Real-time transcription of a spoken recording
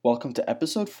Welcome to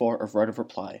episode 4 of Right of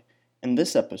Reply. In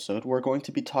this episode, we're going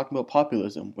to be talking about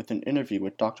populism with an interview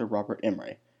with Dr. Robert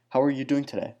Imre. How are you doing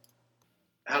today?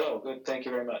 Hello, good, thank you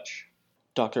very much.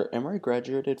 Dr. Imre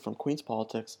graduated from Queen's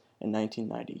Politics in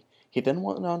 1990. He then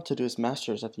went on to do his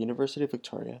master's at the University of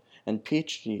Victoria and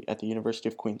PhD at the University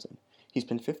of Queensland. He's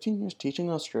been 15 years teaching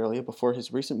in Australia before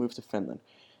his recent move to Finland.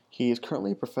 He is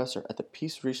currently a professor at the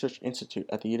Peace Research Institute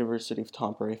at the University of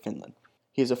Tampere, Finland.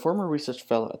 He is a former research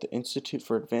fellow at the Institute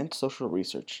for Advanced Social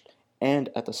Research and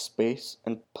at the Space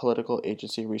and Political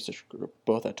Agency Research Group,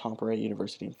 both at Tampere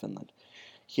University in Finland.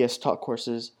 He has taught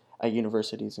courses at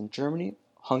universities in Germany,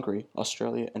 Hungary,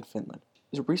 Australia, and Finland.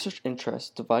 His research interests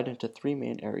divide into three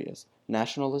main areas: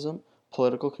 nationalism,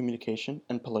 political communication,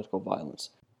 and political violence.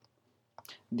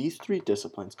 These three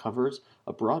disciplines covers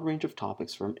a broad range of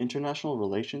topics from international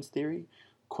relations theory,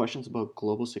 questions about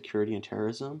global security and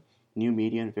terrorism, new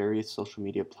media and various social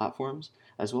media platforms,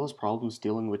 as well as problems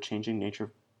dealing with changing nature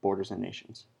of borders and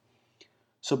nations.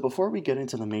 So before we get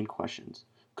into the main questions,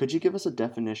 could you give us a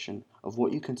definition of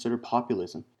what you consider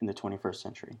populism in the 21st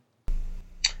century?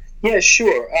 Yeah,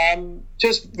 sure.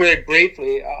 Just very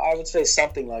briefly, I would say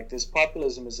something like this.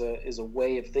 Populism is a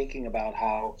way of thinking about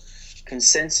how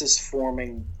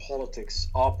consensus-forming politics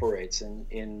operates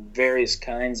in various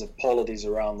kinds of polities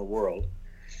around the world.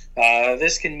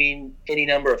 This can mean any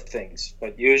number of things,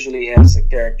 but usually has the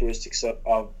characteristics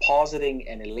of positing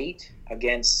an elite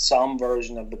against some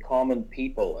version of the common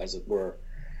people, as it were,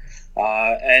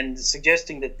 and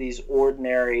suggesting that these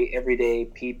ordinary, everyday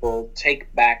people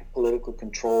take back political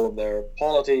control of their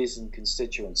polities and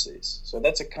constituencies. So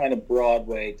that's a kind of broad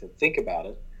way to think about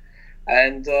it.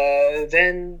 And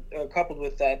then coupled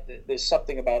with that, there's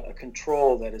something about a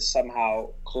control that is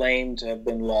somehow claimed to have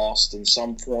been lost in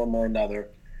some form or another.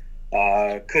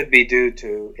 Could be due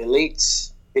to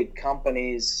elites, big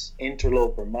companies,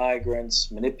 interloper migrants,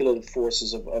 manipulative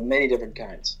forces of many different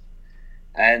kinds.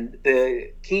 And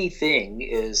the key thing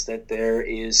is that there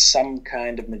is some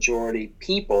kind of majority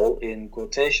people, in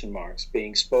quotation marks,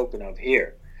 being spoken of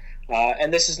here.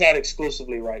 And this is not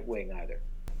exclusively right-wing either.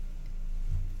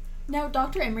 Now,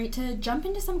 Dr. Imre, to jump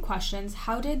into some questions,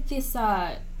 how did this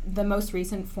the most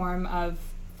recent form of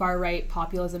far-right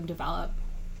populism develop?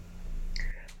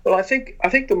 Well, I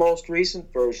think the most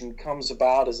recent version comes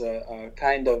about as a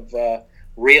kind of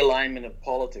realignment of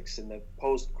politics in the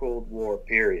post-Cold War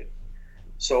period.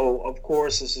 So, of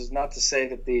course, this is not to say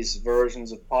that these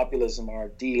versions of populism are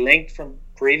delinked from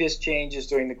previous changes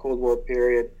during the Cold War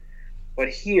period. But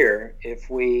here, if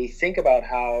we think about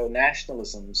how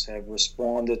nationalisms have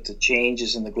responded to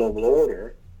changes in the global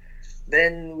order,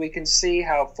 then we can see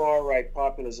how far-right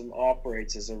populism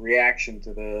operates as a reaction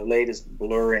to the latest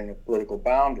blurring of political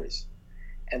boundaries.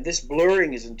 And this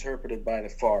blurring is interpreted by the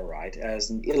far-right as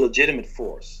an illegitimate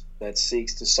force that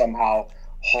seeks to somehow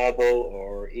hobble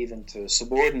or even to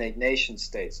subordinate nation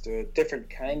states to a different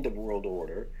kind of world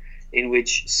order in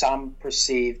which some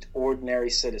perceived ordinary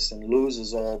citizen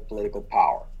loses all political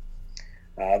power.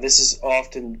 This is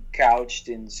often couched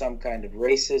in some kind of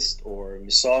racist or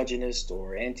misogynist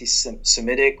or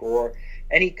anti-Semitic or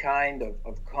any kind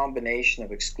of combination of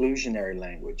exclusionary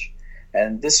language.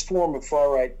 And this form of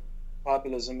far-right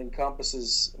populism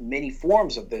encompasses many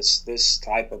forms of this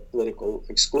type of political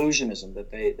exclusionism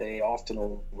that they often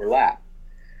overlap.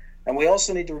 And we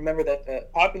also need to remember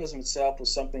that populism itself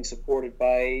was something supported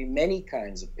by many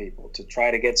kinds of people to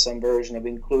try to get some version of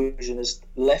inclusionist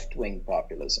left-wing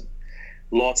populism.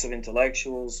 Lots of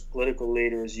intellectuals, political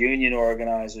leaders, union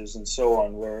organizers, and so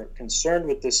on were concerned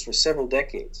with this for several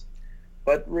decades.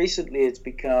 But recently it's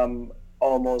become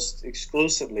almost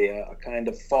exclusively a kind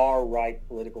of far-right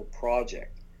political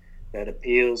project that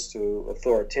appeals to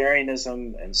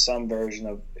authoritarianism and some version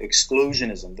of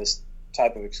exclusionism, this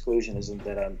type of exclusionism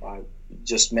that I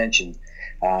just mentioned,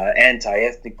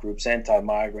 anti-ethnic groups,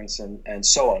 anti-migrants, and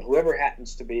so on, whoever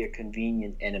happens to be a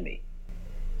convenient enemy.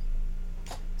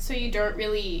 So you don't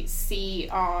really see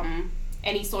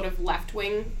any sort of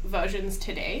left-wing versions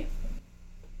today?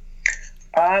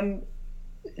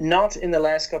 Not in the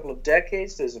last couple of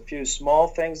decades. There's a few small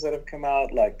things that have come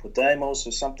out, like Podemos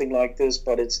or something like this,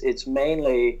 but it's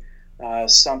mainly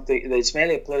it's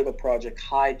mainly a political project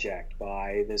hijacked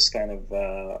by this kind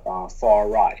of far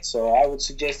right. So I would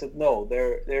suggest that no,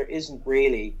 there isn't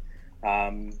really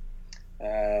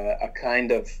a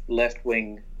kind of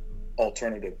left-wing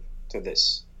alternative to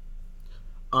this.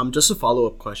 Just a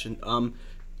follow-up question.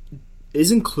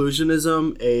 Is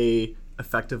inclusionism a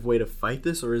effective way to fight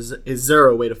this, or is there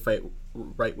a way to fight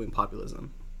right-wing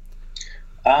populism?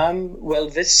 Well,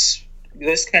 this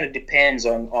kind of depends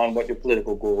on what your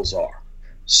political goals are.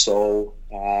 So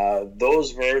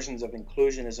those versions of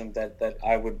inclusionism that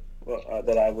I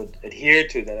would adhere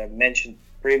to, that I've mentioned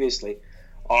previously,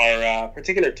 are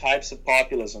particular types of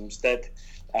populisms that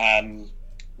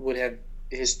would have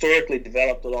historically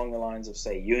developed along the lines of,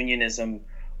 say, unionism,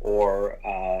 or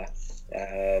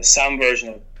some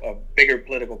version of bigger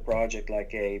political project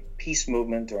like a peace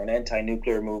movement or an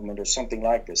anti-nuclear movement or something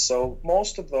like this. So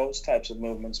most of those types of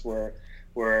movements were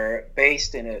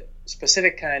based in a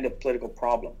specific kind of political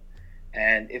problem.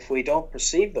 And if we don't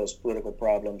perceive those political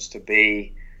problems to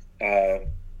be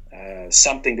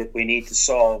something that we need to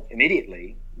solve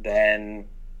immediately, then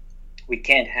we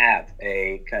can't have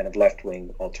a kind of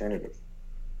left-wing alternative.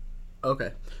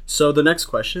 Okay, so the next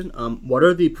question, what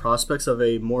are the prospects of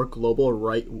a more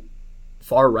global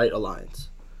far-right alliance?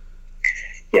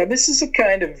 Yeah, this is a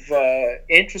kind of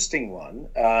interesting one.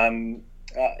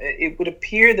 It would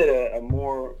appear that a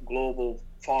more global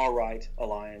far-right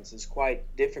alliance is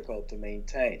quite difficult to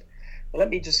maintain. But let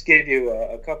me just give you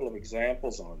a couple of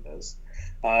examples on this.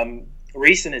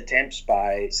 Recent attempts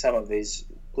by some of these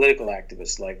political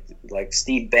activists, like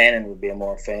Steve Bannon would be a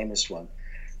more famous one.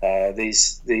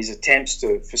 These attempts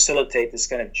to facilitate this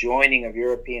kind of joining of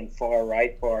European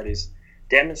far-right parties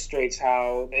demonstrates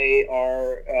how they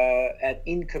are at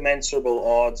incommensurable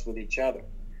odds with each other.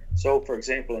 So, for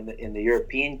example, in the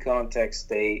European context,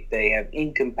 they have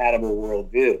incompatible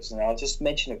worldviews. And I'll just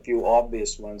mention a few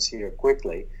obvious ones here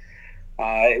quickly.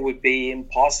 It would be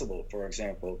impossible, for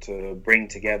example, to bring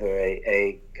together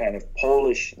a kind of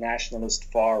Polish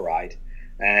nationalist far-right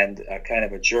and a kind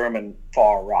of a German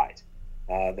far-right.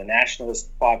 The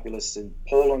nationalist populists in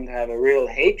Poland have a real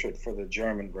hatred for the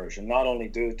German version, not only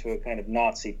due to a kind of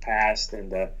Nazi past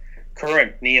and the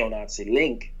current neo-Nazi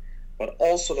link, but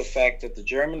also the fact that the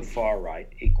German far-right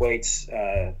equates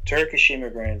Turkish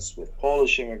immigrants with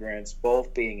Polish immigrants,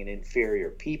 both being an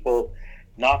inferior people,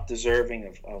 not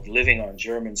deserving of living on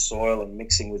German soil and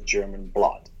mixing with German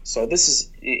blood. So this is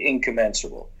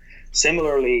incommensurable.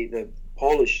 Similarly, the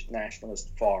Polish nationalist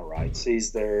far-right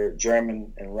sees their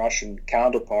German and Russian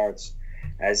counterparts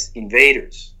as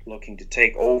invaders looking to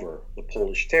take over the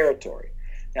Polish territory.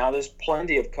 Now, there's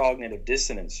plenty of cognitive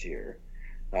dissonance here,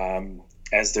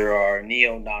 as there are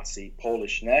neo-Nazi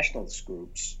Polish nationalist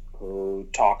groups who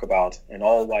talk about an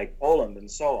all-white Poland and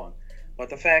so on. But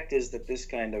the fact is that this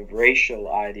kind of racial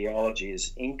ideology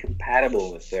is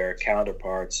incompatible with their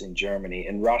counterparts in Germany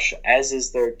and Russia, as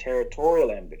is their territorial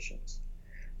ambitions.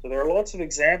 So there are lots of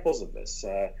examples of this.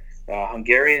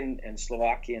 Hungarian and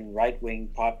Slovakian right-wing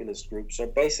populist groups are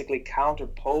basically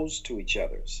counterposed to each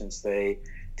other, since they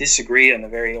disagree on the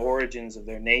very origins of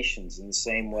their nations in the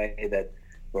same way that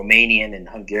Romanian and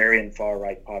Hungarian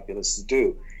far-right populists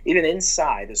do. Even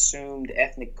inside assumed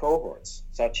ethnic cohorts,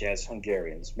 such as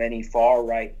Hungarians, many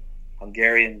far-right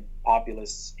Hungarian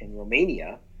populists in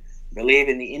Romania believe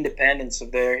in the independence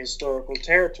of their historical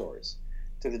territories,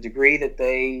 to the degree that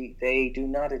they do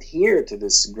not adhere to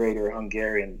this greater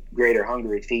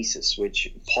Hungary thesis,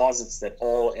 which posits that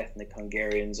all ethnic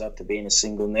Hungarians ought to be in a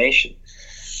single nation.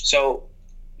 So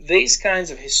these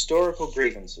kinds of historical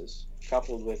grievances,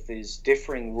 coupled with these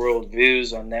differing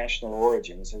worldviews on national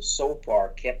origins, have so far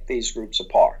kept these groups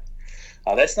apart.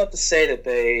 That's not to say that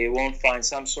they won't find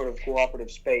some sort of cooperative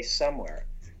space somewhere,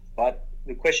 but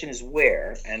the question is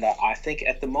where, and I think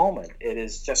at the moment it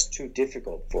is just too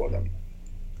difficult for them.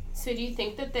 So do you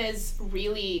think that there's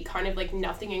really kind of like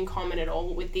nothing in common at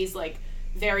all with these like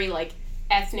very like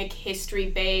ethnic history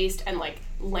based and like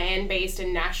land based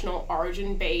and national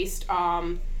origin based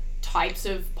types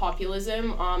of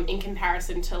populism in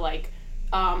comparison to like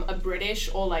a British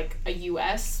or like a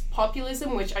US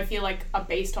populism, which I feel like are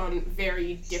based on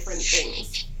very different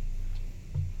things?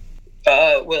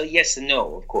 Well, yes and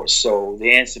no, of course. So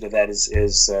the answer to that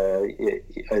is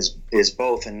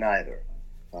both and neither.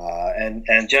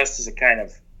 And just as a kind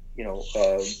of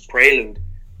prelude,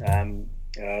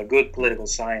 a good political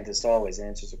scientist always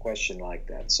answers a question like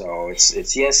that. So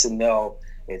it's yes and no.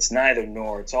 It's neither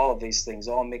nor. It's all of these things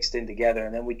all mixed in together,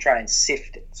 and then we try and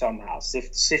sift it somehow,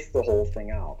 sift the whole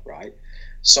thing out, right?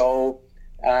 So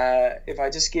if I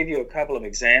just give you a couple of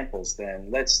examples, then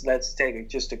let's take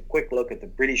just a quick look at the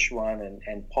British one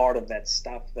and part of that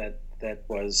stuff that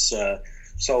was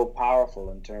so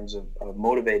powerful in terms of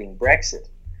motivating Brexit.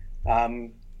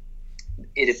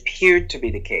 It appeared to be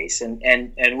the case,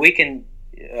 and we can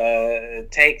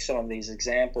take some of these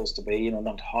examples to be,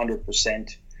 not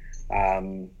 100%.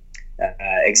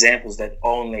 Examples that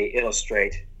only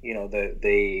illustrate,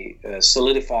 the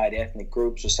solidified ethnic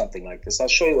groups or something like this. I'll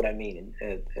show you what I mean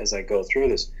as I go through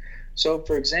this. So,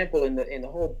 for example, in the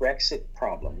whole Brexit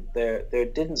problem, there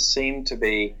didn't seem to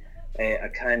be a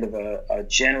kind of a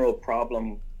general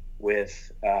problem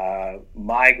with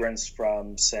migrants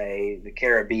from, say, the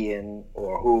Caribbean,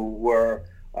 or who were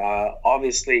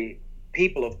obviously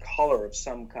people of color of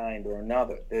some kind or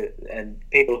another, and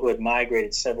people who had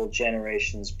migrated several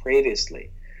generations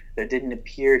previously. There didn't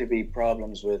appear to be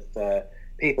problems with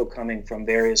people coming from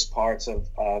various parts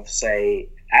of say,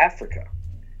 Africa.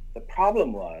 The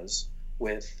problem was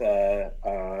with the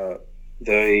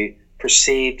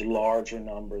perceived larger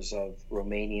numbers of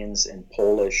Romanians and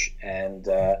Polish and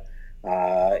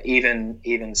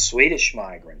even Swedish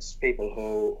migrants,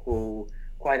 people who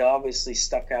quite obviously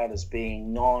stuck out as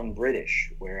being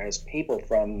non-British, whereas people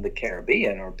from the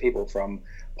Caribbean or people from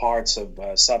parts of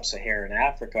sub-Saharan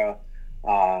Africa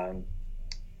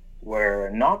were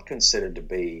not considered to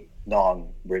be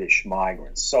non-British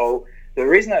migrants. So the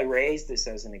reason I raise this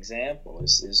as an example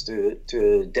is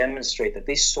to demonstrate that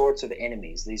these sorts of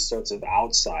enemies, these sorts of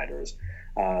outsiders,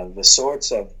 the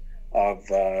sorts of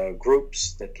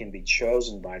groups that can be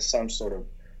chosen by some sort of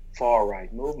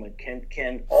far-right movement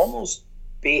can almost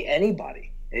be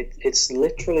anybody. It's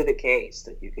literally the case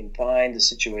that you can find a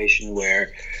situation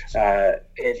where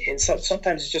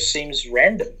sometimes it just seems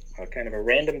random, a kind of a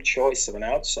random choice of an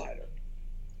outsider.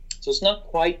 So it's not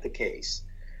quite the case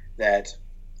that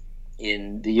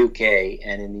in the UK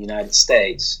and in the United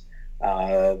States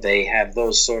they have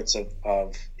those sorts of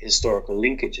historical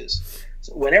linkages.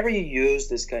 So whenever you use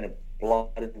this kind of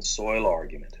blood and soil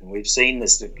argument, and we've seen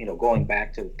this, going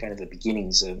back to kind of the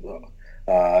beginnings of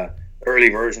early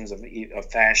versions of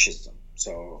fascism,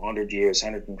 so 100 years,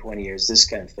 120 years, this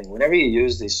kind of thing. Whenever you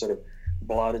use these sort of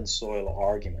blood and soil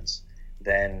arguments,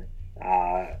 then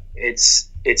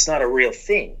it's not a real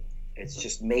thing. It's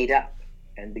just made up.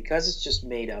 And because it's just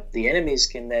made up, the enemies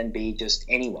can then be just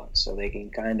anyone, so they can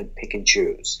kind of pick and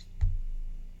choose.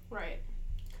 Right.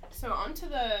 So on to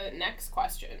the next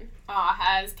question.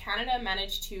 Has Canada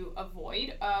managed to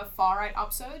avoid a far-right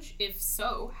upsurge? If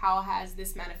so, how has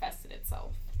this manifested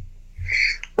itself?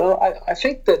 Well, I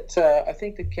think that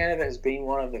Canada has been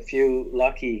one of the few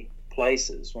lucky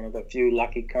places, one of the few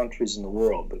lucky countries in the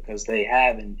world, because they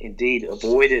have indeed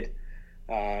avoided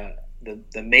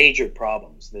the major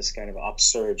problems, this kind of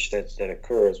upsurge that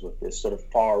occurs with this sort of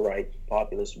far-right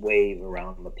populist wave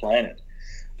around the planet.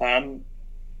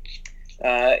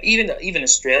 Even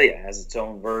Australia has its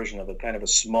own version of a kind of a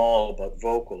small but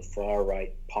vocal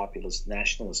far-right populist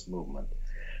nationalist movement.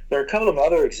 There are a couple of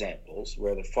other examples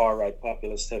where the far-right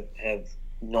populists have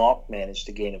not managed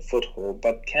to gain a foothold,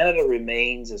 but Canada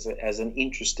remains as an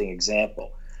interesting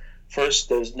example. First,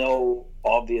 there's no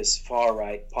obvious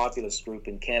far-right populist group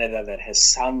in Canada that has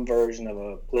some version of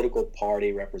a political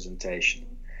party representation.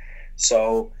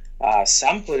 So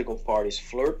some political parties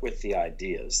flirt with the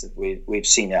ideas that we've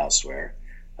seen elsewhere.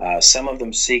 Some of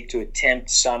them seek to attempt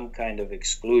some kind of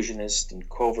exclusionist and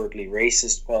covertly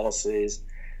racist policies,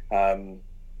 but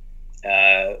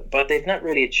they've not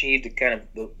really achieved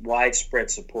the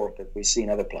widespread support that we see in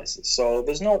other places. So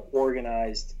there's no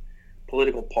organized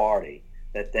political party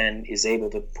that then is able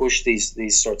to push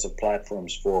these sorts of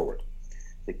platforms forward.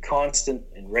 The constant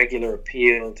and regular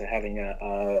appeal to having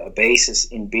a basis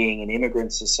in being an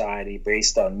immigrant society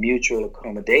based on mutual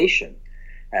accommodation,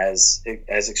 as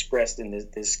expressed in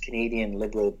this Canadian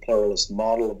liberal pluralist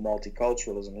model of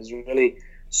multiculturalism, has really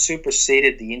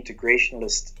superseded the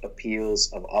integrationalist appeals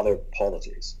of other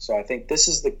polities. So I think this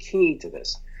is the key to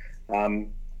this.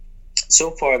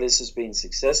 So far, this has been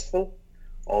successful,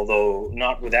 although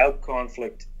not without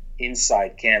conflict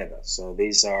inside Canada. So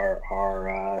these are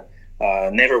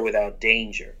never without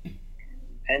danger.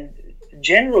 And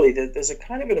generally, there's a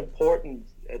kind of an important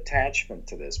attachment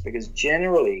to this, because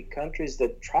generally countries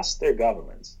that trust their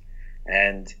governments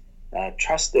and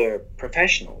trust their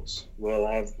professionals will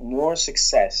have more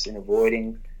success in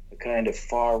avoiding the kind of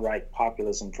far-right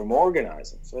populism from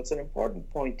organizing. So it's an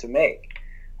important point to make.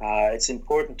 It's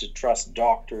important to trust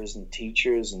doctors and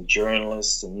teachers and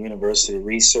journalists and university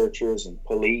researchers and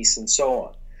police and so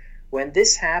on. When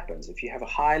this happens, if you have a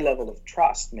high level of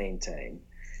trust maintained,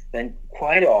 then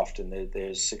quite often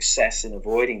there's success in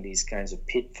avoiding these kinds of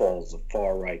pitfalls of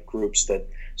far-right groups that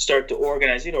start to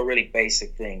organize, really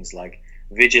basic things like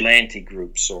vigilante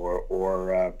groups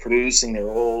or producing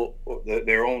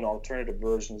their own alternative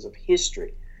versions of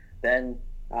history. Then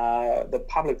the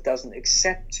public doesn't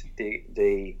accept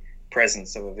the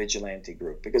presence of a vigilante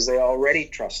group because they already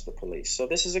trust the police. So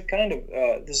this is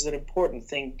an important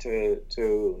thing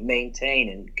to maintain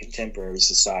in contemporary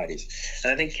societies,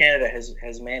 and I think Canada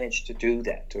has managed to do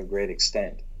that to a great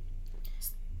extent.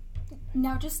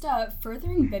 Now, just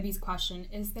furthering Bibby's question,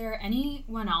 is there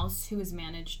anyone else who has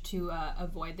managed to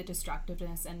avoid the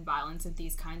destructiveness and violence of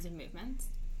these kinds of movements?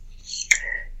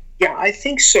 Yeah, I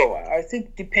think so. I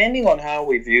think depending on how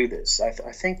we view this,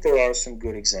 I think there are some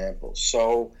good examples.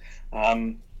 So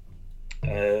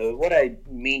what I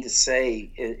mean to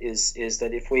say is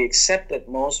that if we accept that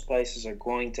most places are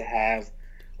going to have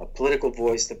a political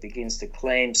voice that begins to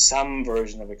claim some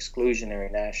version of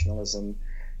exclusionary nationalism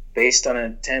based on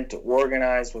an attempt to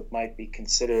organize what might be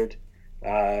considered,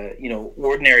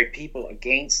 ordinary people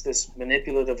against this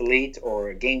manipulative elite or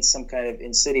against some kind of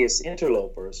insidious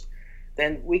interlopers,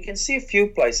 then we can see a few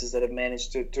places that have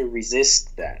managed to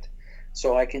resist that.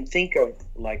 So I can think of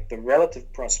like the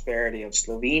relative prosperity of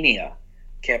Slovenia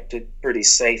kept it pretty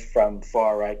safe from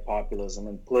far-right populism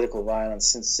and political violence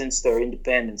since their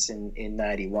independence in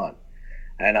 91.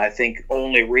 And I think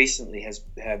only recently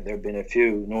have there been a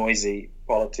few noisy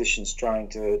politicians trying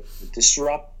to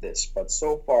disrupt this, but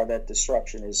so far that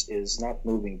disruption is not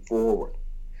moving forward.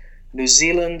 New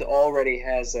Zealand already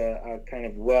has a kind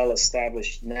of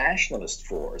well-established nationalist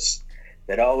force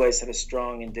that always had a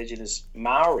strong indigenous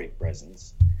Maori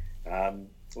presence,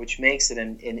 which makes it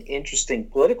an interesting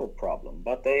political problem.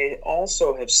 But they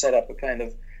also have set up a kind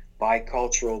of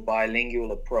bicultural,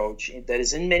 bilingual approach that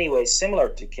is in many ways similar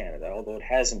to Canada, although it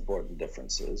has important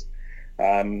differences.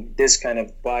 This kind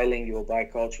of bilingual,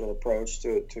 bicultural approach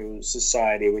to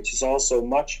society, which is also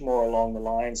much more along the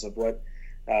lines of what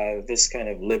this kind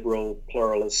of liberal,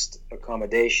 pluralist,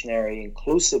 accommodationary,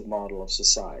 inclusive model of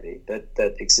society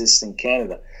that exists in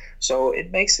Canada. So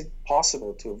it makes it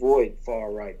possible to avoid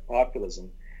far-right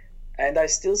populism. And I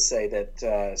still say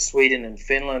that Sweden and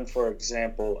Finland, for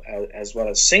example, as well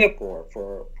as Singapore,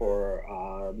 for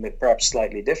perhaps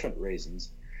slightly different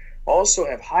reasons, also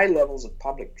have high levels of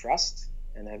public trust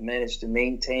and have managed to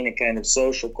maintain a kind of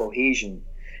social cohesion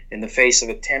in the face of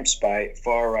attempts by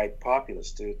far-right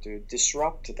populists to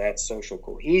disrupt that social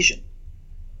cohesion.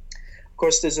 Of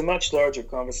course, there's a much larger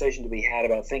conversation to be had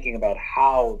about thinking about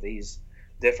how these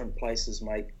different places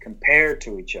might compare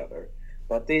to each other.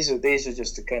 But these are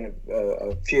just a kind of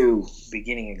a few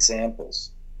beginning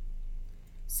examples.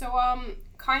 So,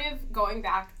 kind of going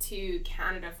back to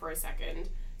Canada for a second.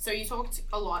 So you talked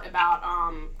a lot about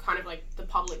kind of like the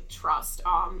public trust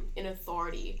in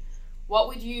authority. What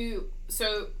would you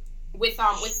with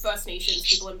First Nations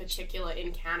people in particular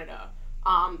in Canada,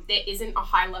 there isn't a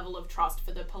high level of trust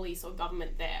for the police or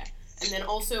government there, and then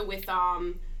also with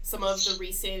some of the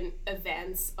recent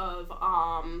events of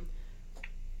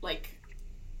like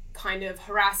kind of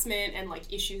harassment and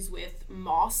like issues with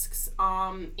mosques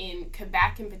in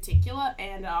Quebec in particular,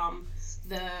 and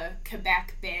the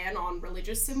Quebec ban on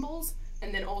religious symbols,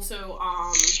 and then also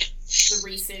the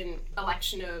recent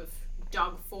election of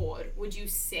Doug Ford. Would you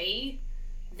say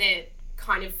that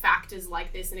kind of factors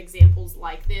like this and examples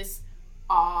like this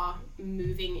are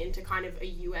moving into kind of a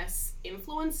US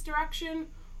influence direction,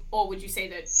 or would you say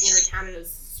that Canada's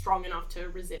strong enough to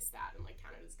resist that and like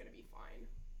Canada's going to be fine?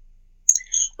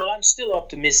 Well, I'm still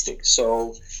optimistic.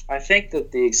 So I think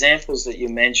that the examples that you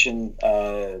mentioned,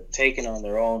 taken on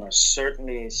their own, are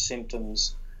certainly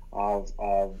symptoms of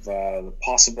the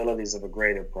possibilities of a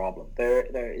greater problem.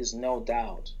 There is no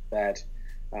doubt that,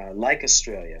 like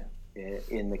Australia,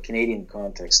 in the Canadian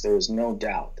context, there is no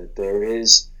doubt that there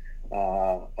is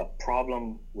a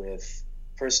problem with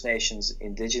First Nations,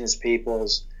 Indigenous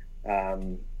peoples,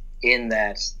 in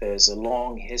that there's a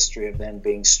long history of them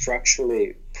being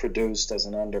structurally produced as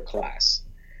an underclass.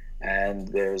 And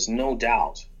there's no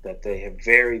doubt that they have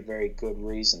very, very good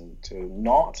reason to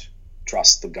not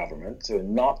trust the government, to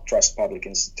not trust public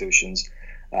institutions.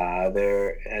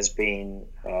 There has been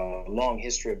a long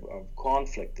history of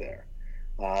conflict there.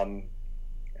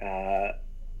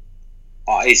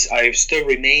 I still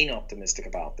remain optimistic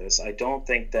about this. I don't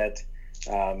think that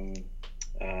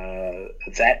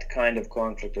that kind of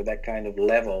conflict or that kind of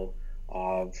level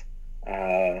of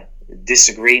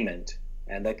disagreement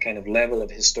and that kind of level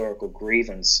of historical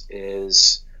grievance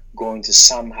is going to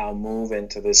somehow move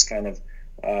into this kind of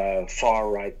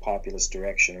far-right populist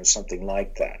direction or something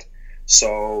like that.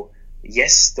 So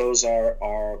yes, those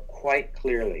are quite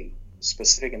clearly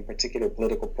specific and particular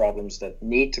political problems that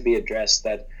need to be addressed,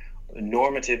 that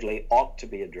normatively ought to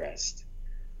be addressed.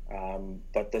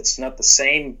 But that's not the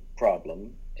same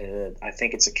problem. I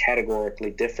think it's a categorically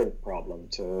different problem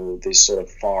to these sort of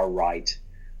far-right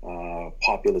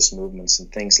populist movements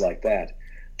and things like that.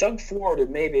 Doug Ford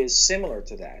maybe is similar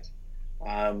to that.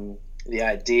 The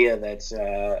idea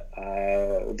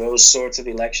that those sorts of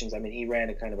elections, I mean, he ran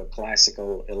a kind of a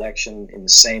classical election in the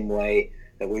same way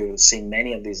that we will see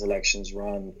many of these elections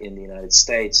run in the United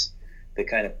States. the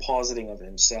kind of positing of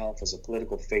himself as a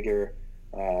political figure,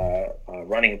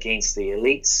 running against the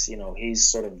elites. He's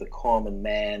sort of the common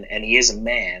man, and he is a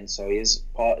man, so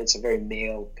it's a very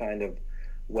male kind of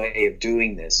way of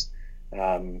doing this.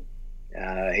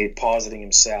 He's positing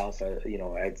himself,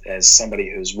 as somebody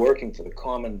who's working for the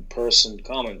common person,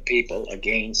 common people,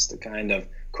 against the kind of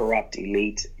corrupt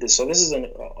elite. So this is an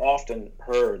often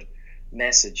heard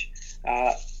message.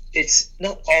 It's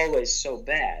not always so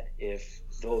bad if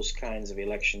those kinds of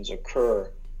elections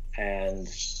occur and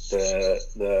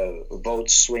the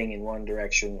votes swing in one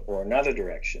direction or another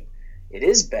direction. It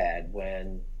is bad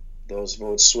when those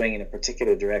votes swing in a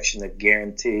particular direction that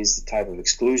guarantees the type of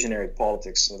exclusionary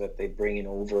politics, so that they bring in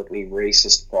overtly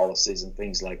racist policies and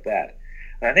things like that.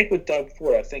 And I think with Doug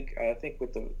Ford, I think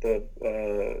with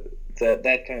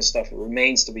that kind of stuff, it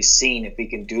remains to be seen if he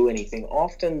can do anything.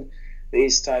 Often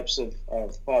these types of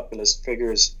populist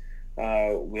figures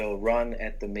will run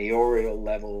at the mayoral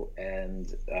level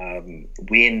and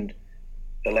win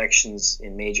elections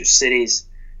in major cities,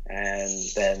 and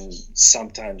then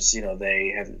sometimes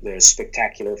they have their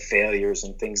spectacular failures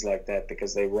and things like that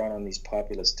because they run on these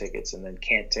populist tickets and then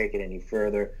can't take it any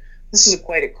further. This is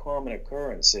quite a common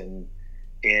occurrence in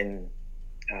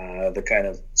the kind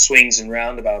of swings and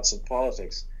roundabouts of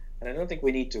politics, and I don't think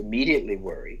we need to immediately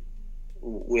worry.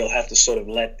 We'll have to sort of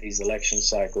let these election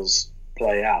cycles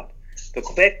play out. The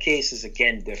Quebec case is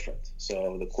again different.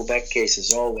 So the Quebec case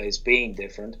has always been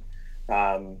different.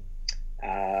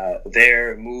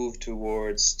 Their move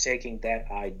towards taking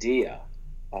that idea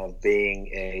of being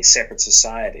a separate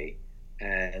society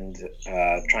and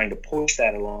trying to push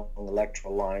that along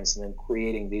electoral lines and then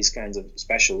creating these kinds of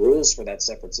special rules for that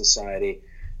separate society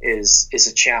is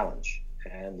a challenge.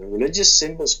 And the religious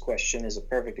symbols question is a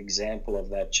perfect example of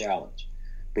that challenge,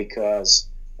 because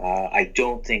I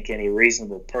don't think any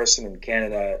reasonable person in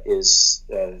Canada is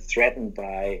threatened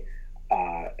by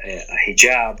a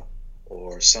hijab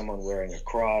or someone wearing a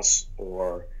cross,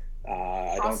 or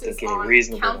I don't think any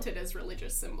reasonable... counted as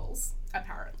religious symbols,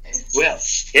 apparently. Well,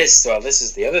 yes, well, this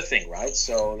is the other thing, right?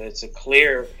 So it's a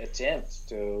clear attempt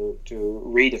to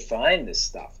redefine this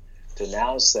stuff, to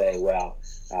now say, well,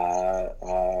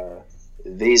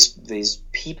 these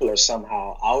people are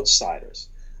somehow outsiders.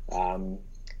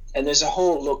 And there's a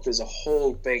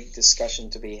whole big discussion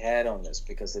to be had on this,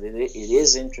 because it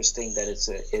is interesting that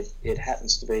it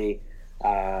happens to be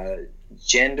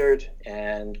gendered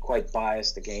and quite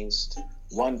biased against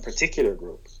one particular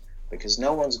group, because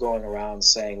no one's going around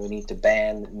saying we need to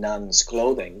ban nuns'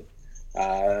 clothing,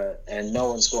 and no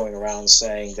one's going around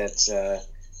saying that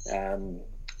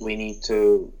we need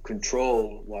to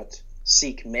control what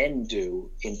Sikh men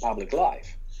do in public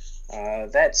life.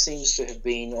 That seems to have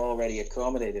been already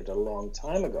accommodated a long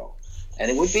time ago.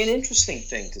 And it would be an interesting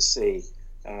thing to see,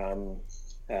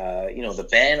 the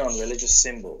ban on religious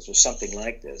symbols or something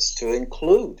like this, to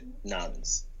include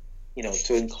nuns,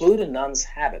 to include a nun's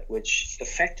habit, which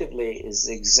effectively is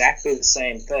exactly the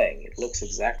same thing. It looks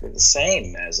exactly the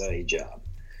same as a hijab.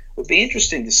 It would be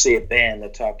interesting to see a ban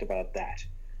that talked about that,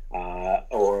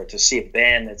 or to see a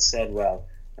ban that said, well,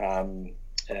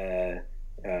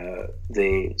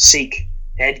 the Sikh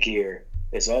headgear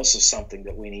is also something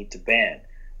that we need to ban,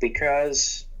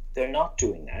 because they're not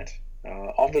doing that.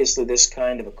 Obviously, this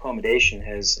kind of accommodation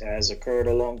has occurred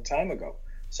a long time ago.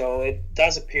 So it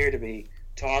does appear to be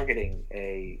targeting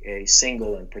a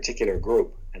single and particular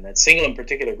group. And that single and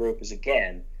particular group is,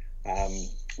 again,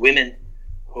 women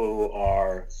who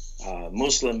are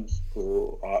Muslim,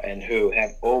 who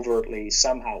have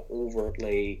somehow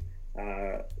overtly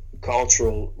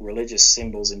cultural religious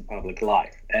symbols in public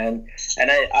life. And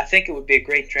I think it would be a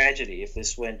great tragedy if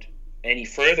this went any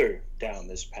further down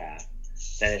this path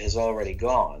than it has already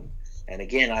gone. And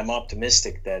again, I'm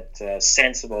optimistic that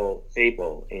sensible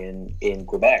people in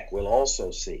Quebec will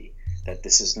also see that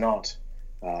this is not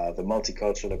the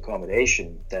multicultural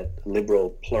accommodation that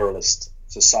liberal pluralist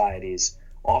societies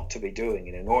ought to be doing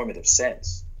in a normative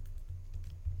sense.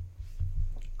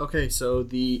 Okay, so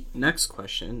the next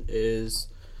question is,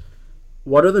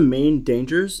 what are the main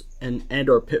dangers and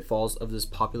or pitfalls of this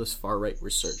populist far-right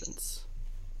resurgence?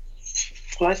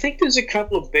 Well, I think there's a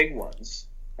couple of big ones,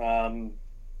 and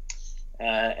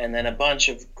then a bunch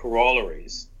of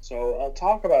corollaries. So I'll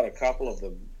talk about a couple of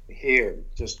them here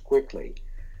just quickly.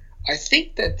 I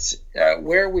think that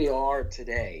where we are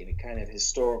today, in a kind of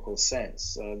historical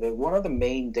sense, one of the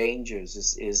main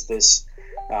dangers is this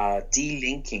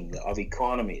delinking of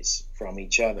economies from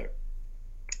each other.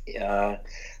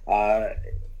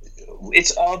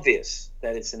 It's obvious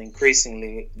that it's an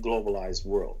increasingly globalized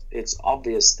world. It's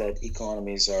obvious that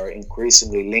economies are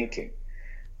increasingly linking.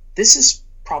 This is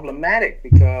problematic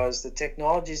because the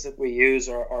technologies that we use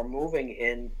are moving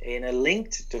in a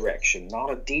linked direction, not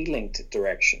a delinked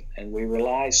direction. And we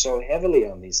rely so heavily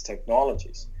on these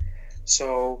technologies.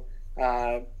 So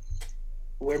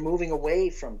we're moving away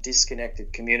from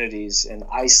disconnected communities and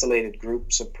isolated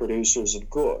groups of producers of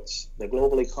goods. The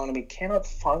global economy cannot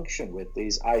function with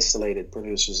these isolated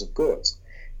producers of goods.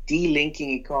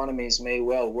 Delinking economies may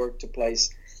well work to place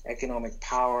economic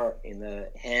power in the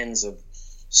hands of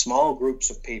small groups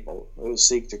of people who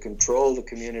seek to control the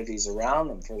communities around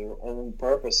them for their own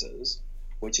purposes,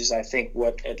 which is, I think,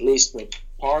 what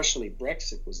partially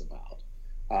Brexit was about.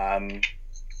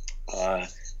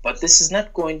 But this is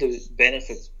not going to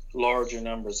benefit larger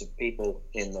numbers of people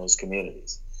in those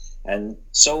communities. And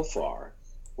so far,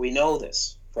 we know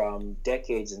this from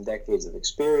decades and decades of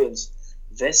experience.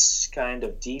 This kind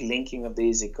of delinking of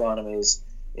these economies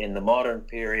in the modern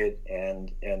period and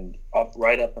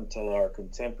right up until our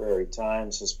contemporary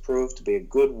times has proved to be a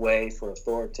good way for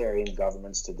authoritarian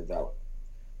governments to develop.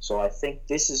 So I think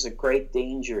this is a great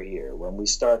danger here when we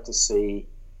start to see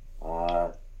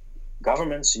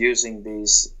governments using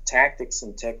these tactics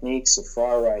and techniques of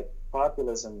far-right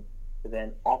populism to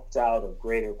then opt out of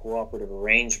greater cooperative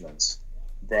arrangements.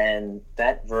 Then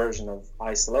that version of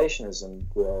isolationism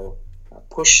will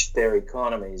push their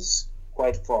economies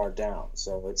quite far down.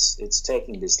 So it's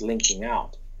taking this linking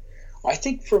out. I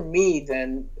think for me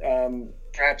then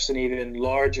perhaps an even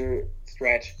larger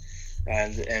threat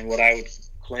and what I would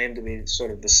claim to be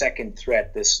sort of the second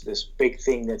threat, this big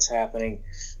thing that's happening,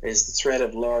 is the threat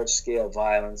of large-scale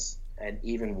violence and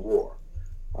even war.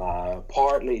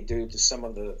 Partly due to some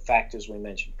of the factors we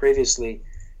mentioned previously,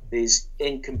 these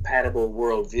incompatible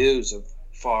worldviews of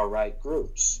far-right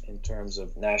groups in terms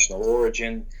of national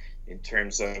origin, in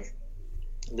terms of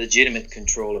legitimate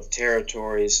control of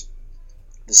territories,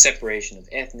 the separation of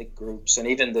ethnic groups, and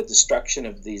even the destruction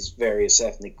of these various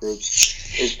ethnic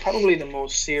groups is probably the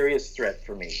most serious threat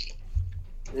for me.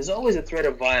 There's always a threat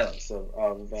of violence of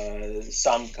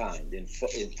some kind in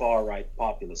far-right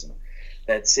populism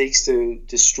that seeks to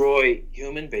destroy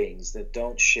human beings that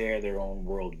don't share their own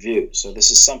worldview. So this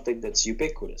is something that's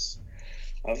ubiquitous.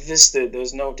 Of this,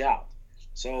 there's no doubt.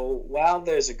 So while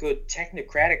there's a good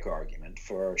technocratic argument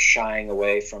for shying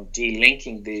away from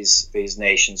delinking these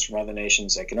nations from other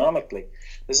nations economically,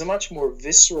 there's a much more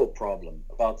visceral problem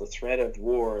about the threat of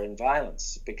war and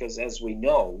violence, because as we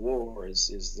know, war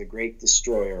is the great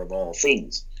destroyer of all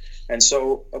things. And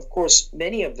so, of course,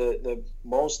 many of the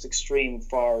most extreme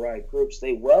far-right groups,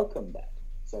 they welcome that.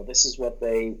 So this is what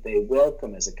they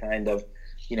welcome as a kind of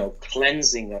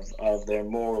cleansing of their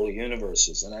moral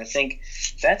universes. And I think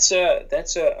that's a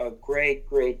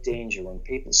great danger when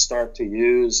people start to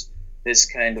use this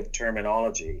kind of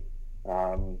terminology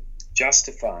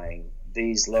justifying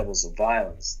these levels of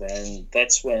violence. Then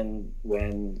that's when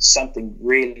something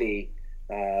really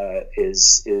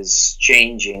is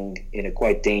changing in a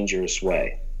quite dangerous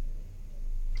way.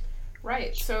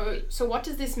 Right. So what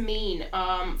does this mean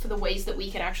for the ways that we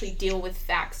can actually deal with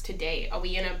facts today? Are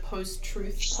we in a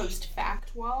post-truth,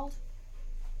 post-fact world?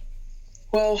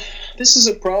 Well, this is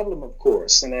a problem, of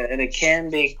course, and it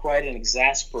can be quite an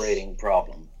exasperating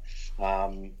problem.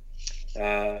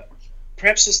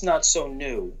 Perhaps it's not so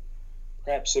new.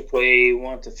 Perhaps if we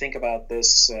want to think about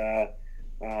this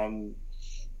in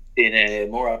a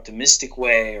more optimistic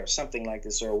way or something like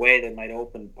this, or a way that might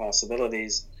open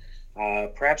possibilities,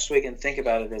 perhaps we can think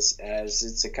about it as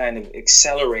it's a kind of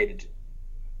accelerated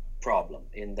problem,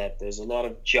 in that there's a lot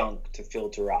of junk to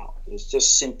filter out. There's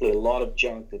just simply a lot of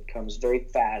junk that comes very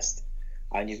fast,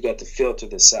 and you've got to filter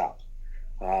this out.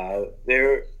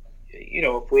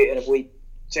 If we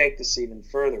take this even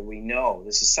further, we know,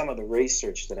 this is some of the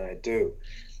research that I do,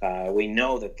 we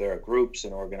know that there are groups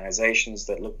and organizations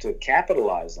that look to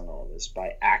capitalize on all this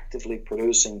by actively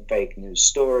producing fake news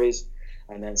stories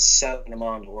and then selling them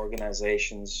on to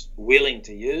organizations willing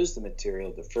to use the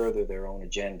material to further their own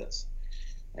agendas.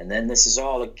 And then this is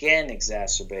all again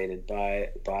exacerbated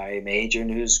by major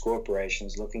news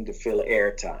corporations looking to fill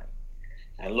airtime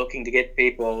and looking to get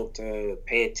people to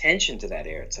pay attention to that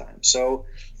airtime. So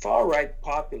far-right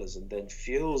populism then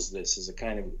fuels this as a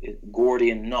kind of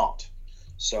Gordian knot.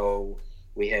 So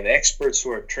we have experts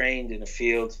who are trained in a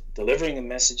field delivering a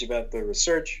message about their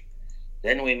research.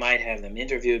 Then we might have them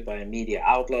interviewed by a media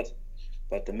outlet,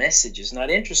 but the message is not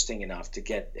interesting enough to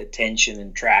get attention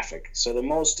and traffic. So the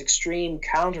most extreme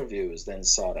counterview is then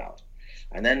sought out.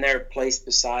 And then they're placed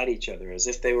beside each other as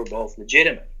if they were both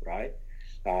legitimate, right?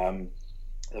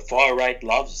 The far right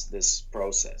loves this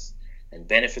process. and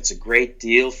benefits a great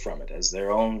deal from it, as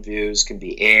their own views can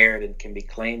be aired and can be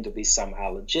claimed to be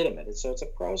somehow legitimate. And so it's a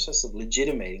process of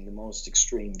legitimating the most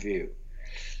extreme view.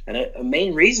 And a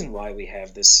main reason why we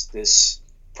have this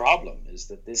problem is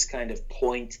that this kind of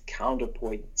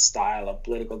point-counterpoint style of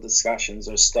political discussions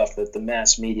are stuff that the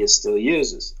mass media still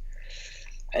uses.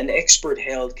 An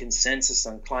expert-held consensus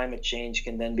on climate change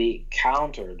can then be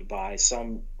countered by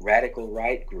some radical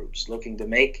right groups looking to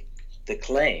make the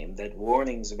claim that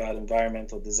warnings about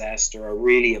environmental disaster are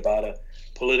really about a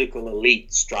political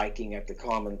elite striking at the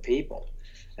common people.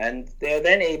 And they're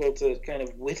then able to kind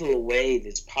of whittle away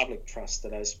this public trust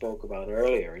that I spoke about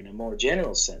earlier in a more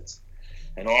general sense,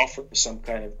 and offer some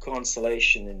kind of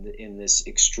consolation in this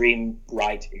extreme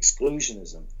right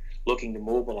exclusionism, looking to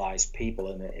mobilize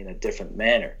people in a different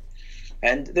manner.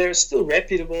 And there's still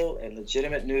reputable and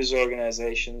legitimate news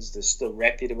organizations, there's still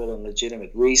reputable and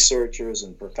legitimate researchers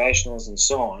and professionals and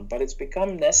so on, but it's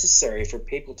become necessary for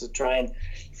people to try and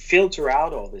filter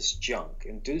out all this junk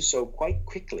and do so quite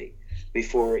quickly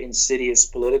before insidious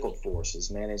political forces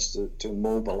manage to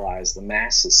mobilize the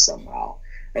masses somehow.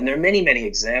 And there are many, many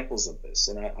examples of this.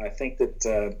 And I think that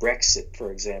Brexit,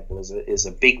 for example, is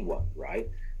a big one, right?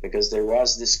 Because there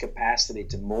was this capacity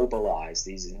to mobilize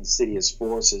these insidious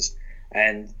forces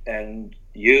and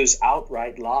use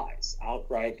outright lies,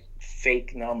 outright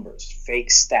fake numbers, fake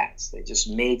stats. They just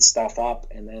made stuff up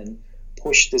and then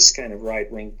pushed this kind of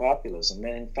right-wing populism.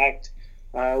 And in fact,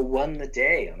 won the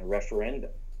day on a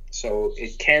referendum. So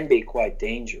it can be quite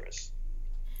dangerous.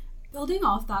 Building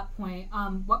off that point,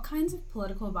 what kinds of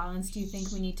political violence do you think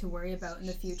we need to worry about in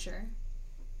the future?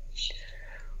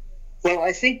 Well,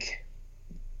 I think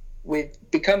we've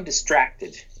become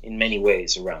distracted in many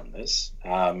ways around this.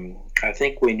 I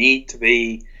think we need to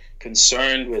be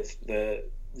concerned with the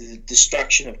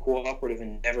destruction of cooperative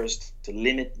endeavors to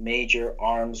limit major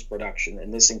arms production,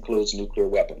 and this includes nuclear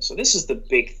weapons. So this is the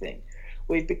big thing.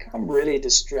 We've become really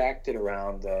distracted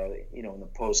around, in the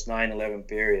post 9/11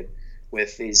 period,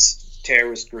 with these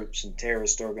terrorist groups and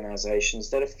terrorist organizations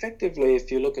that effectively, if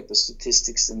you look at the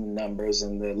statistics and the numbers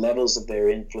and the levels of their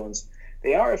influence,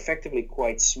 they are effectively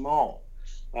quite small.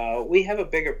 We have a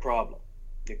bigger problem.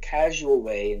 The casual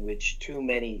way in which too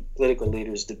many political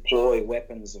leaders deploy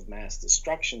weapons of mass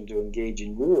destruction to engage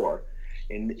in war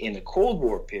in the Cold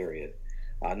War period,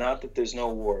 not that there's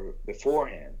no war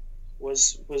beforehand,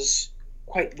 was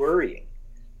quite worrying.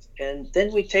 And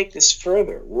then we take this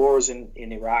further, wars in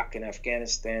Iraq and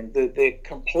Afghanistan, the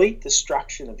complete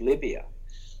destruction of Libya,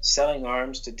 selling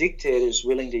arms to dictators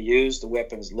willing to use the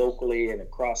weapons locally and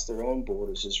across their own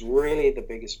borders is really the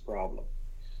biggest problem.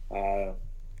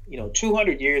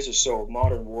 200 years or so of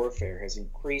modern warfare has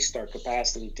increased our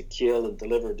capacity to kill and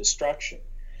deliver destruction.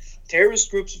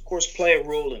 Terrorist groups, of course, play a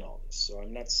role in all this, so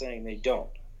I'm not saying they don't,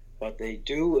 but they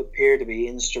do appear to be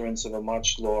instruments of a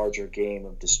much larger game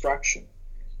of destruction.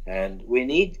 And we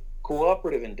need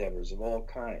cooperative endeavors of all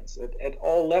kinds at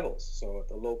all levels, so at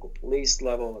the local police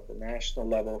level, at the national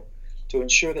level, to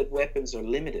ensure that weapons are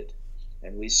limited.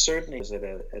 And we certainly,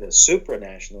 at a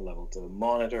supranational level, to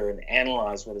monitor and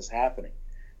analyze what is happening.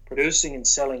 Producing and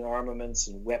selling armaments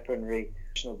and weaponry,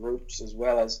 national groups, as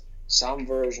well as some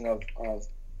version of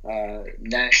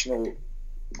national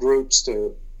groups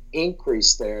to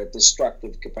increase their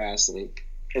destructive capacity,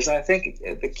 is, I think,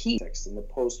 the key text in the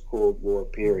post-Cold War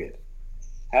period.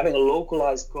 Having a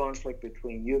localized conflict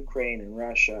between Ukraine and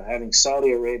Russia, having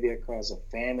Saudi Arabia cause a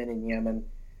famine in Yemen,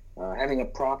 having a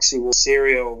proxy war in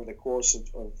Syria over the course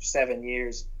of 7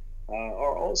 years,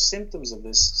 are all symptoms of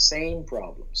this same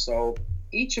problem. So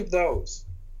each of those,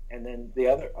 and then the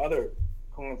other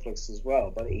conflicts as well,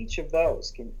 but each of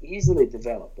those can easily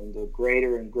develop into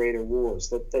greater and greater wars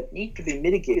that need to be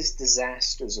mitigated. These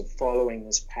disasters of following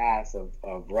this path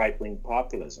of right-wing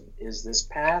populism is this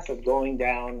path of going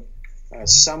down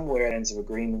somewhere ends of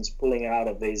agreements, pulling out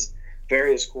of these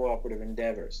various cooperative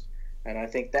endeavors. And I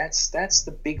think that's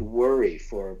the big worry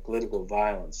for political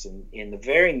violence in the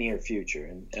very near future.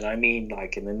 And I mean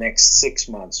like in the next 6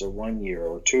 months or 1 year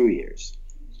or 2 years.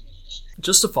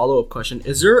 Just a follow-up question.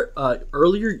 Is there,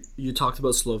 earlier you talked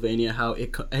about Slovenia, how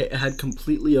it had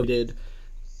completely avoided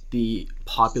the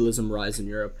populism rise in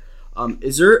Europe.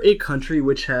 Is there a country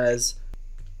which has,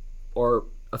 or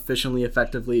efficiently,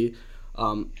 effectively,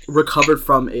 recovered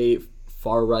from a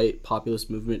far-right populist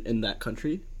movement in that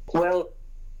country? Well,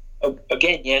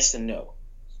 again, yes and no.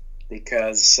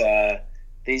 Because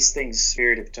these things,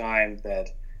 period of time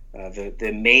that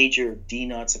the major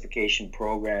denazification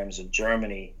programs of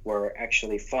Germany were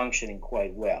actually functioning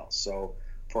quite well. So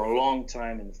for a long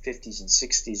time in the 50s and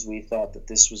 60s, we thought that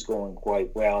this was going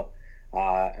quite well.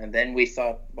 And then we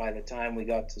thought by the time we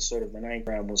got to sort of the ninth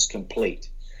round was complete.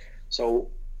 So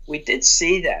we did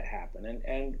see that happen.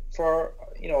 And for,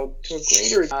 to a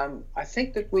greater, I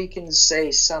think that we can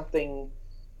say something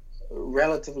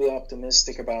relatively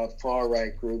optimistic about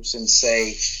far-right groups in,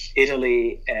 say,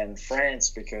 Italy and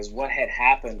France, because what had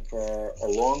happened for a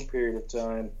long period of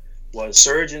time was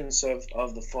surgence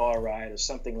of the far-right or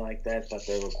something like that, but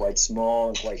they were quite small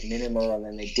and quite minimal, and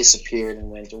then they disappeared and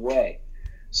went away.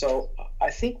 So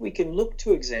I think we can look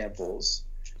to examples,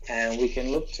 and we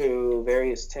can look to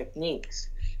various techniques.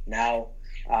 Now,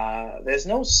 there's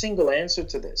no single answer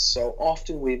to this. So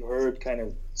often we've heard kind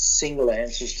of single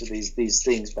answers to these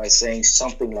things by saying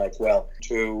something like, well,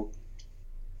 to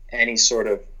any sort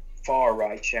of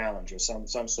far-right challenge or some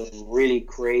sort of really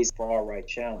crazy far-right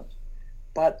challenge.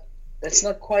 But that's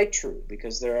not quite true,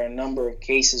 because there are a number of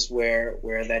cases where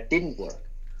that didn't work.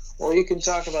 Or you can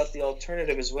talk about the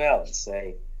alternative as well and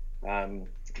say,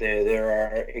 there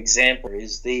are examples,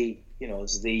 is the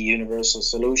universal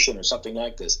solution or something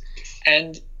like this.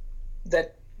 And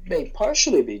that may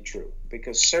partially be true,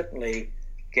 because certainly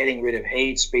getting rid of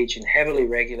hate speech and heavily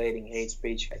regulating hate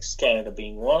speech, Canada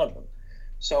being one of them.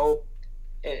 So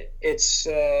it's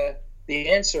the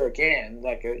answer again,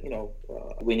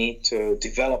 we need to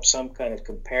develop some kind of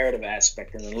comparative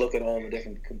aspect and then look at all the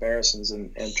different comparisons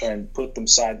and try and put them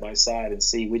side by side and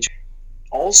see which.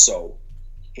 Also,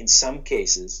 in some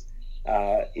cases,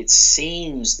 it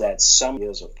seems that some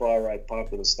ideas or far-right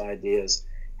populist ideas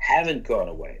haven't gone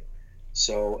away.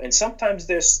 So, and sometimes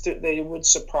they would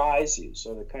surprise you.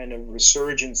 So the kind of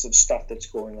resurgence of stuff that's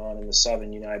going on in the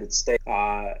southern United States,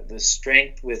 the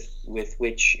strength with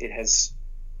which it has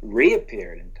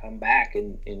reappeared and come back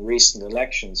in recent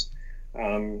elections,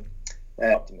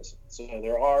 optimism. So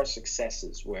there are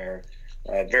successes where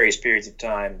at various periods of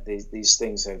time these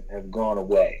things have gone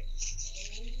away.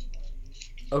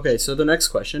 Okay, so the next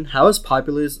question: how has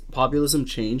populism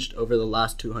changed over the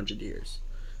last 200 years?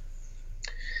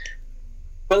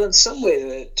 Well, in some way,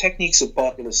 the techniques of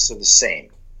populists are the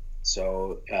same.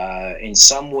 So, in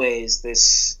some ways,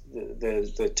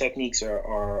 the techniques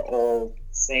are all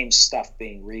same stuff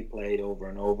being replayed over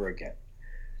and over again.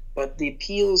 But the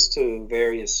appeals to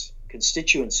various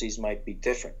constituencies might be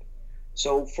different.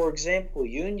 So, for example,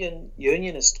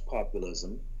 unionist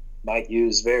populism might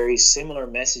use very similar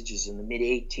messages in the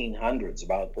mid-1800s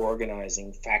about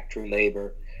organizing factory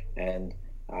labor and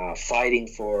fighting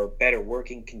for better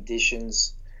working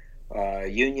conditions.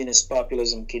 Unionist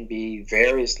populism can be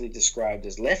variously described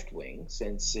as left-wing,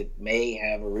 since it may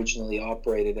have originally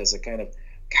operated as a kind of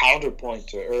counterpoint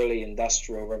to early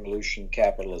industrial revolution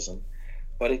capitalism,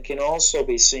 but it can also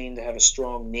be seen to have a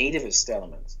strong nativist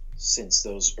element, since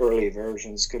those early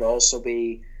versions could also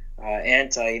be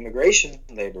anti-immigration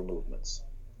labor movements.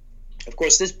 Of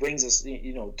course, this brings us,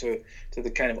 to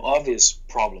the kind of obvious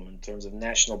problem in terms of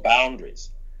national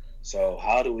boundaries. So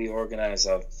how do we organize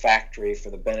a factory for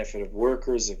the benefit of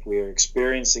workers if we are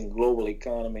experiencing global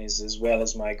economies as well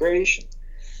as migration?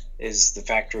 Is the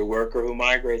factory worker who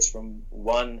migrates from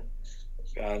one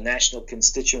national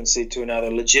constituency to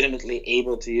another legitimately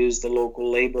able to use the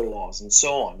local labor laws and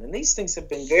so on? And these things have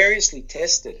been variously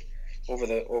tested over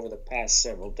the past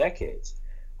several decades.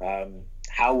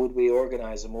 How would we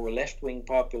organize a more left-wing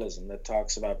populism that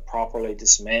talks about properly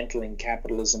dismantling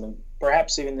capitalism and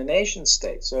perhaps even the nation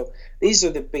state? So these are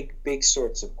the big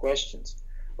sorts of questions.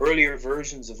 Earlier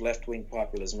versions of left-wing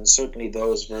populism, and certainly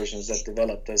those versions that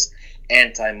developed as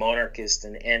anti-monarchist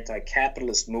and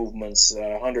anti-capitalist movements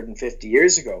 150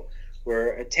 years ago, were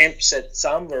attempts at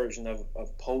some version of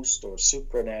post- or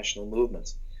supranational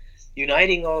movements.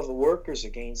 Uniting all the workers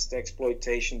against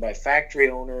exploitation by factory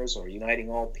owners, or uniting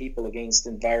all people against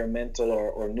environmental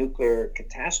or nuclear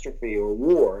catastrophe or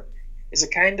war, is a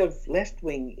kind of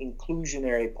left-wing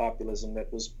inclusionary populism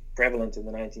that was prevalent in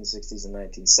the 1960s and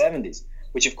 1970s,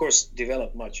 which of course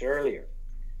developed much earlier.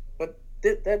 But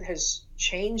that has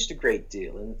changed a great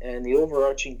deal, and the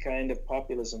overarching kind of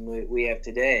populism we have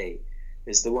today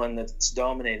is the one that's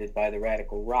dominated by the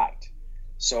radical right.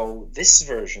 So this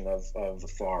version of the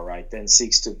far right then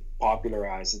seeks to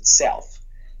popularize itself,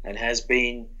 and has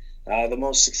been the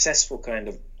most successful kind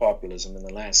of populism in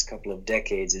the last couple of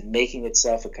decades in making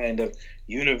itself a kind of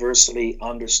universally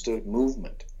understood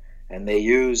movement. And they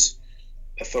use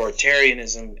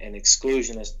authoritarianism and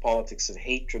exclusionist politics of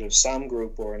hatred of some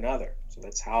group or another. So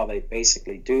that's how they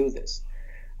basically do this.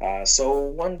 So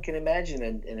one can imagine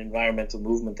an environmental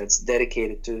movement that's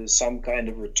dedicated to some kind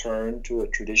of return to a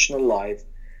traditional life,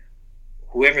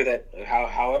 however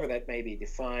that may be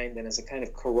defined, and as a kind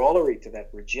of corollary to that,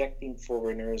 rejecting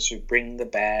foreigners who bring the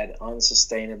bad,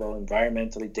 unsustainable,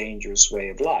 environmentally dangerous way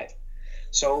of life.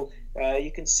 So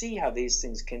you can see how these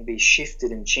things can be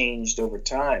shifted and changed over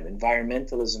time.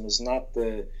 Environmentalism is not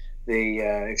the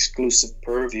exclusive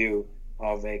purview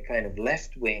of a kind of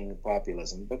left-wing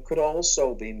populism, but could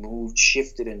also be moved,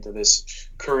 shifted into this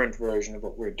current version of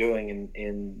what we're doing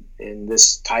in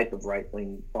this type of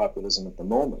right-wing populism at the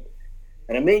moment.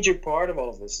 And a major part of all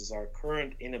of this is our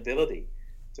current inability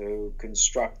to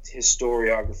construct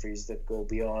historiographies that go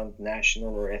beyond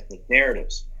national or ethnic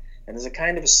narratives. And there's a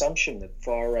kind of assumption that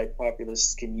far-right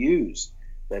populists can use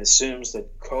that assumes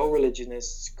that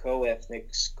co-religionists,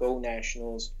 co-ethnics,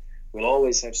 co-nationals will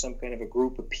always have some kind of a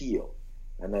group appeal,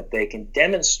 and that they can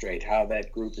demonstrate how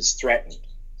that group is threatened.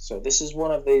 So this is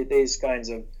one of these kinds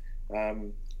of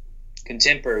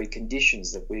contemporary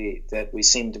conditions that we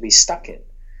seem to be stuck in.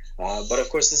 But of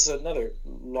course, this is another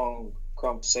long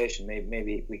conversation.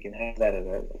 Maybe we can have that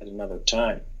at another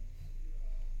time.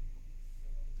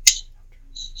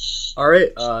 All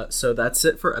right, so that's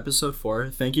it for episode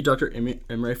 4. Thank you, Dr.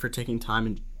 Imre, for taking time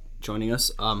and joining us.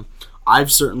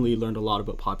 I've certainly learned a lot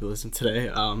about populism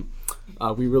today.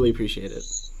 We really appreciate it.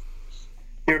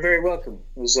 You're very welcome.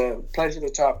 It was a pleasure to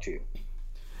talk to you.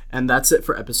 And that's it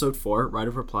for episode 4, Right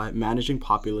of Reply, Managing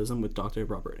Populism with Dr.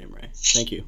 Robert Imre. Thank you.